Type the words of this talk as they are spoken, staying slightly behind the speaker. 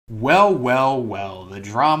Well, well, well, the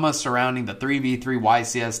drama surrounding the 3v3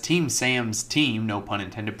 YCS Team Sam's team, no pun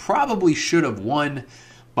intended, probably should have won,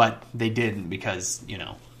 but they didn't because,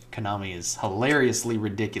 Konami is hilariously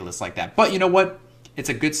ridiculous like that. But you know what? It's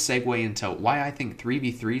a good segue into why I think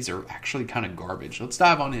 3v3s are actually kind of garbage. Let's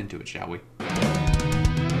dive on into it, shall we?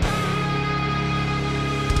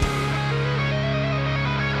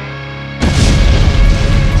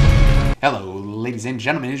 Hello, ladies and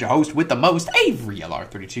gentlemen, it's your host with the most, Avery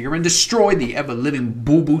LR32 here, and destroy the ever-living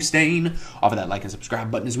boo-boo stain off of that like and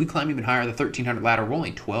subscribe button as we climb even higher the 1300 ladder. We're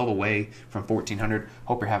only 12 away from 1400.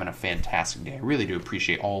 Hope you're having a fantastic day. I really do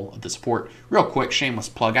appreciate all of the support. Real quick, shameless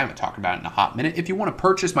plug, I haven't talked about it in a hot minute. If you want to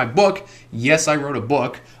purchase my book, yes, I wrote a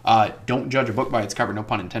book. Don't judge a book by its cover, no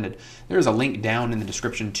pun intended. There's a link down in the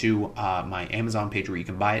description to my Amazon page where you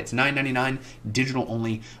can buy it. It's $9.99, digital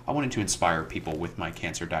only. I wanted to inspire people with my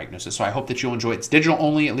cancer diagnosis, so I hope that you'll enjoy it. It's digital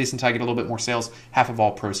only, at least until I get a little bit more sales. Half of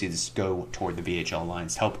all proceeds go toward the VHL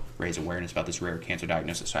Alliance to help raise awareness about this rare cancer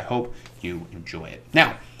diagnosis, so I hope you enjoy it.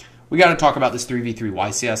 Now, we got to talk about this 3v3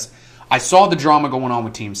 YCS. I saw the drama going on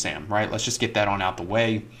with Team Sam, right? Let's just get that on out the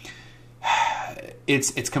way.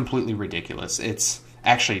 It's completely ridiculous. It's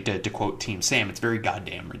actually, to quote Team Sam, it's very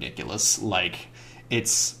goddamn ridiculous. Like,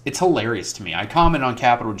 it's hilarious to me. I comment on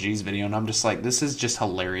Capital G's video, and I'm just like, this is just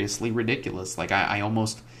hilariously ridiculous. Like, I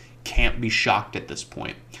almost can't be shocked at this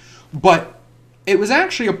point. But it was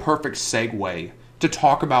actually a perfect segue to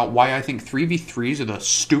talk about why I think 3v3s are the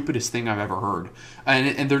stupidest thing I've ever heard.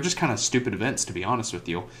 And they're just kind of stupid events, to be honest with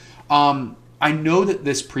you. I know that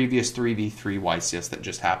this previous 3v3 YCS that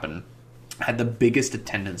just happened had the biggest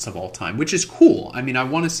attendance of all time, which is cool. I mean, I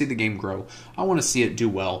want to see the game grow. I want to see it do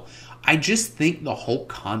well. I just think the whole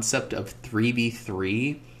concept of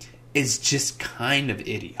 3v3 is just kind of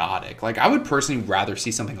idiotic. Like, I would personally rather see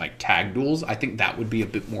something like tag duels. I think that would be a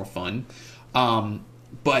bit more fun.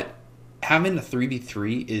 But having a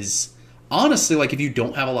 3v3 is honestly, like, if you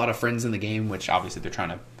don't have a lot of friends in the game, which obviously they're trying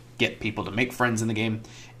to get people to make friends in the game,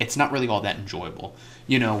 it's not really all that enjoyable.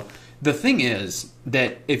 The thing is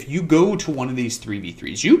that if you go to one of these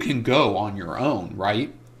 3v3s, you can go on your own,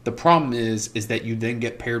 right? The problem is that you then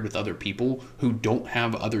get paired with other people who don't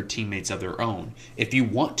have other teammates of their own. If you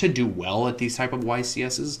want to do well at these type of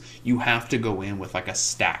YCSs, you have to go in with like a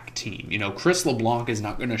stack team. Chris LeBlanc is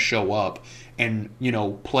not going to show up and,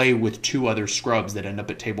 play with two other scrubs that end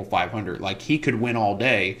up at table 500. Like, he could win all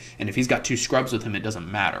day, and if he's got two scrubs with him, it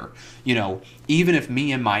doesn't matter. Even if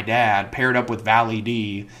me and my dad paired up with Valley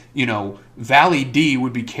D, Valley D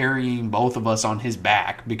would be carrying both of us on his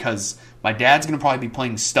back because my dad's going to probably be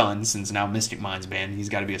playing stun since now Mystic Mind's banned. He's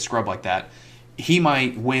got to be a scrub like that. He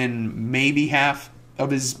might win maybe half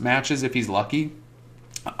of his matches if he's lucky.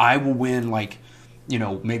 I will win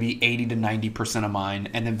maybe 80 to 90% of mine,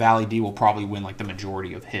 and then Valley D will probably win the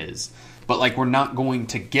majority of his. But we're not going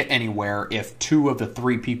to get anywhere if two of the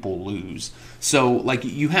three people lose. So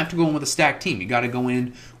you have to go in with a stacked team. You got to go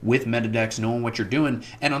in with meta decks, knowing what you're doing.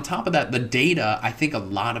 And on top of that, the data, I think a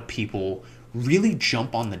lot of people really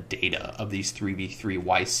jump on the data of these 3v3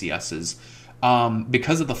 YCSs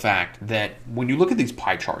because of the fact that when you look at these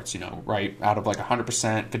pie charts, right, out of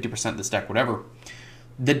 100%, 50% this deck, whatever,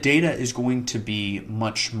 the data is going to be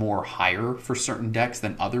much more higher for certain decks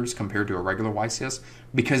than others compared to a regular YCS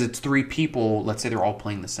because it's three people, let's say they're all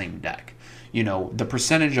playing the same deck. The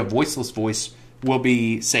percentage of Voiceless Voice will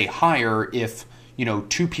be, say, higher if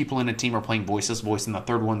two people in a team are playing Voiceless Voice and the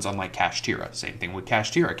third one's on Kashtira. Same thing with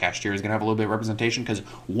Kashtira. Kashtira is going to have a little bit of representation because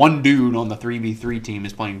one dude on the 3v3 team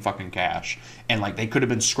is playing fucking Cash. And they could have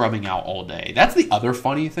been scrubbing out all day. That's the other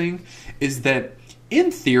funny thing is that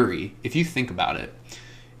in theory, if you think about it,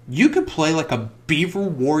 you could play a Beaver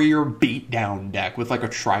Warrior beatdown deck with a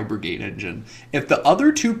Tri-Brigade engine. If the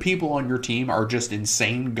other two people on your team are just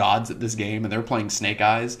insane gods at this game and they're playing Snake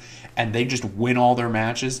Eyes and they just win all their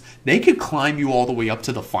matches, they could climb you all the way up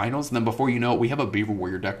to the finals, and then before you know it, we have a Beaver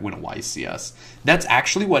Warrior deck win a YCS. That's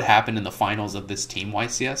actually what happened in the finals of this team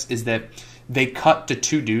YCS, is that they cut to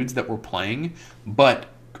two dudes that were playing, but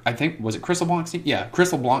I think, was it Chris LeBlanc's team? Yeah,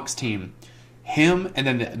 Chris LeBlanc's team, him and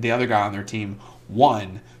then the other guy on their team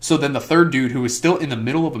won. So then the third dude, who was still in the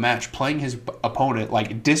middle of a match playing his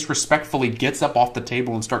opponent, disrespectfully gets up off the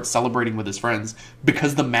table and starts celebrating with his friends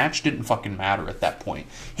because the match didn't fucking matter at that point.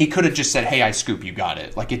 He could have just said, hey, I scoop, you got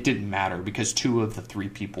it. It didn't matter because two of the three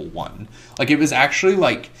people won. It was actually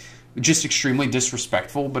just extremely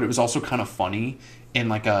disrespectful, but it was also kind of funny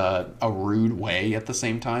in a rude way at the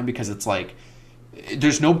same time, because it's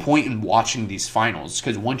there's no point in watching these finals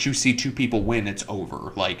because once you see two people win, it's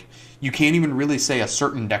over. You can't even really say a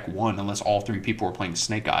certain deck won unless all three people are playing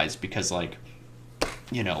Snake Eyes because,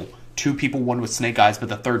 2 people won with Snake Eyes, but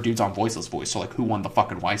the third dude's on Voiceless Voice. So, like, who won the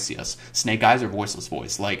fucking YCS? Snake Eyes or Voiceless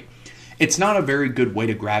Voice? Like, it's not a very good way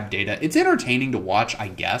to grab data. It's entertaining to watch, I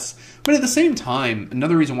guess. But at the same time,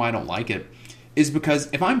 another reason why I don't like it is because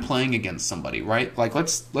if I'm playing against somebody, right? Like,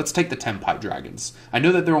 let's take the Tenpai Dragons. I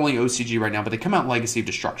know that they're only OCG right now, but they come out in Legacy of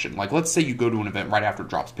Destruction. Like, let's say you go to an event right after it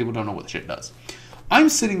drops. People don't know what the shit does. I'm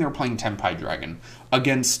sitting there playing Tenpai Dragon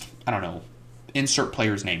against, I don't know, insert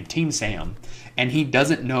player's name, Team Sam, and he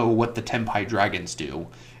doesn't know what the Tenpai Dragons do.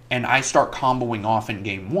 And I start comboing off in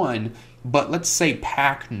game 1, but let's say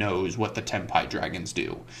Pac knows what the Tenpai Dragons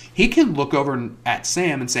do. He can look over at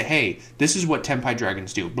Sam and say, hey, this is what Tenpai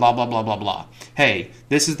Dragons do, blah, blah, blah, blah, blah. Hey,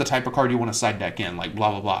 this is the type of card you want to side deck in, like,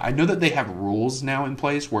 blah, blah, blah. I know that they have rules now in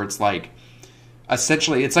place where it's like,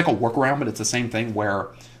 essentially, it's like a workaround, but it's the same thing where,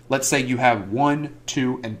 let's say you have 1,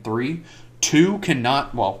 2, and 3. 2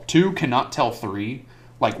 cannot tell 3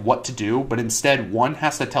 like what to do, but instead 1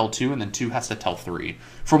 has to tell 2 and then 2 has to tell 3.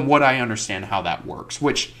 From what I understand how that works,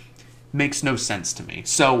 which makes no sense to me.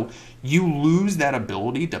 So you lose that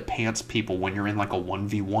ability to pants people when you're in like a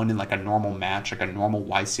 1v1 in like a normal match, like a normal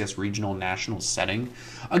YCS regional national setting.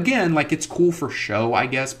 Again, like it's cool for show, I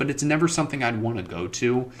guess, but it's never something I'd want to go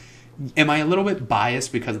to. Am I a little bit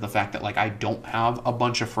biased because of the fact that like I don't have a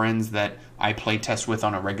bunch of friends that I play test with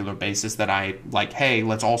on a regular basis that I like, hey,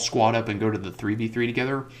 let's all squad up and go to the 3v3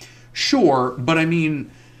 together? Sure, but I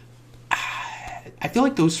mean, I feel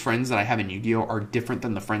like those friends that I have in Yu-Gi-Oh! Are different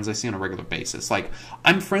than the friends I see on a regular basis. Like,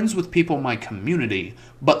 I'm friends with people in my community,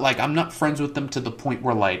 but, like, I'm not friends with them to the point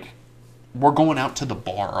where, like, we're going out to the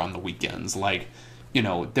bar on the weekends. Like, you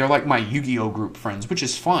know, they're like my Yu-Gi-Oh! Group friends, which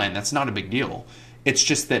is fine. That's not a big deal. It's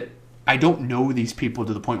just that I don't know these people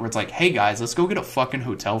to the point where it's like, hey, guys, let's go get a fucking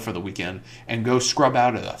hotel for the weekend and go scrub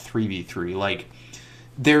out at a 3v3. Like,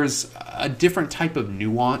 there's a different type of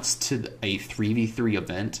nuance to a 3v3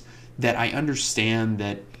 event that I understand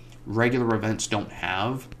that regular events don't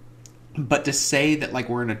have. But to say that like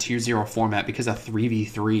we're in a tier 0 format because a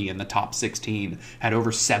 3v3 in the top 16 had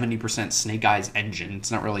over 70% Snake Eyes engine. It's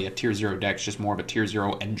not really a tier 0 deck, it's just more of a tier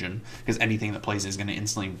 0 engine because anything that plays is going to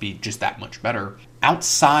instantly be just that much better.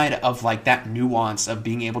 Outside of like that nuance of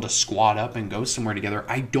being able to squad up and go somewhere together,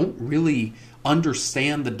 I don't really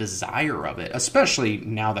understand the desire of it, especially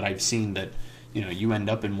now that I've seen that, you know, you end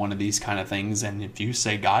up in one of these kind of things, and if you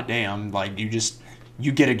say goddamn, like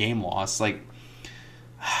you get a game loss. Like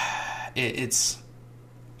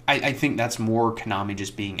I think that's more Konami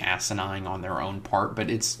just being asinine on their own part, but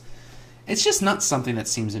it's just not something that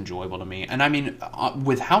seems enjoyable to me. And I mean,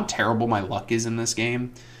 with how terrible my luck is in this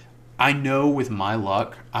game, I know with my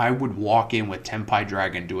luck, I would walk in with Tenpai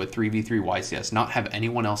Dragon, do a 3v3 YCS, not have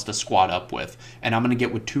anyone else to squad up with, and I'm going to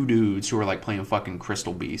get with 2 dudes who are like playing fucking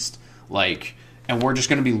Crystal Beast. Like, and we're just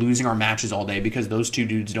going to be losing our matches all day because those 2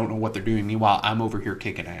 dudes don't know what they're doing. Meanwhile, I'm over here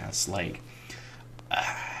kicking ass. Like,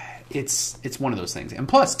 it's one of those things. And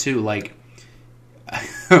plus, too, like,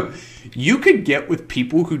 you could get with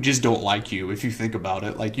people who just don't like you if you think about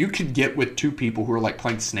it. Like, you could get with 2 people who are like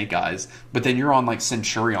playing Snake Eyes, but then you're on like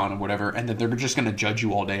Centurion or whatever, and then they're just going to judge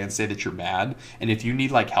you all day and say that you're bad. And if you need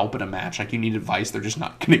like help in a match, like you need advice, they're just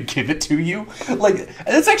not going to give it to you. Like,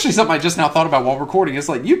 that's actually something I just now thought about while recording. It's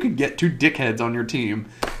like you could get 2 dickheads on your team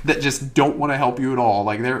that just don't want to help you at all.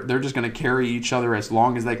 Like they're just going to carry each other as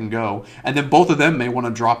long as they can go, and then both of them may want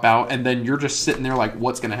to drop out, and then you're just sitting there like,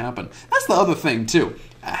 what's going to happen? That's the other thing too.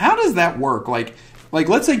 How does that work? Like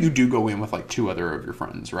let's say you do go in with like 2 other of your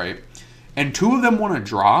friends, right? And 2 of them want to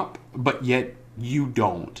drop, but yet you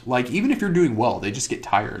don't. Like, even if you're doing well, they just get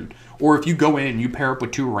tired. Or if you go in and you pair up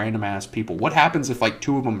with 2 random ass people, what happens if like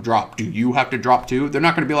 2 of them drop? Do you have to drop too? They're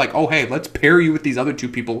not going to be like, oh hey, let's pair you with these other 2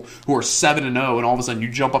 people who are 7-0, and all of a sudden you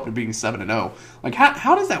jump up to being 7-0. Like,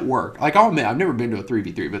 how does that work? Like, I'll admit, I've never been to a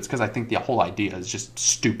 3v3, but it's because I think the whole idea is just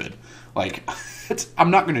stupid. Like,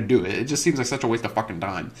 I'm not going to do it. It just seems like such a waste of fucking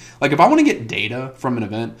time. Like, if I want to get data from an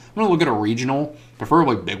event, I'm going to look at a regional,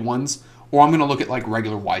 preferably big ones, or I'm going to look at, like,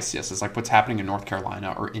 regular YCSs, like what's happening in North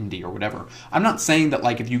Carolina or Indy or whatever. I'm not saying that,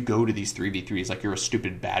 like, if you go to these 3v3s, like, you're a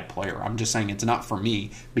stupid bad player. I'm just saying it's not for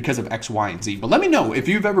me because of X, Y, and Z. But let me know if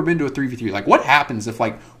you've ever been to a 3v3. Like, what happens if,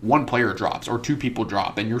 like, 1 player drops or 2 people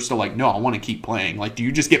drop and you're still like, no, I want to keep playing? Like, do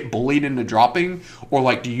you just get bullied into dropping? Or,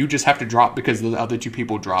 like, do you just have to drop because the other 2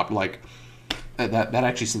 people dropped? Like, that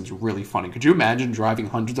actually seems really funny. Could you imagine driving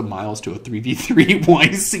hundreds of miles to a 3v3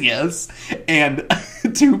 YCS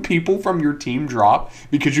and 2 people from your team drop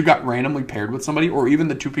because you got randomly paired with somebody, or even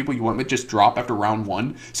the 2 people you went with just drop after round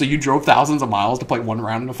 1, so you drove thousands of miles to play 1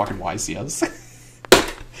 round in a fucking YCS?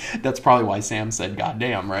 That's probably why Sam said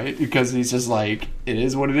goddamn, right? Because he's just like, it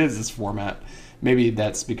is what it is, this format. maybe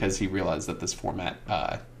that's because he realized that this format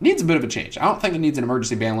needs a bit of a change. I don't think it needs an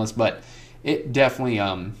emergency ban list, but it definitely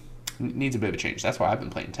needs a bit of a change. That's why I've been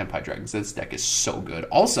playing Tenpai Dragons. This deck is so good.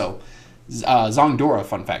 Also, Zongdora,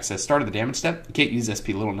 fun fact, says start of the damage step. You can't use SP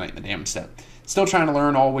Little Knight in the damage step. Still trying to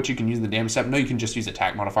learn all what you can use in the damage step. No, you can just use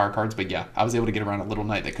attack modifier cards, but yeah, I was able to get around a Little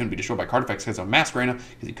Knight that couldn't be destroyed by card effects because of Mask Arena,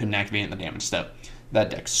 because he couldn't activate it in the damage step. That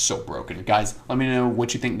deck's so broken. Guys, let me know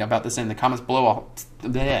what you think about this in the comments below.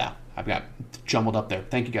 I've got jumbled up there.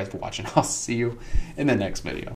 Thank you guys for watching. I'll see you in the next video.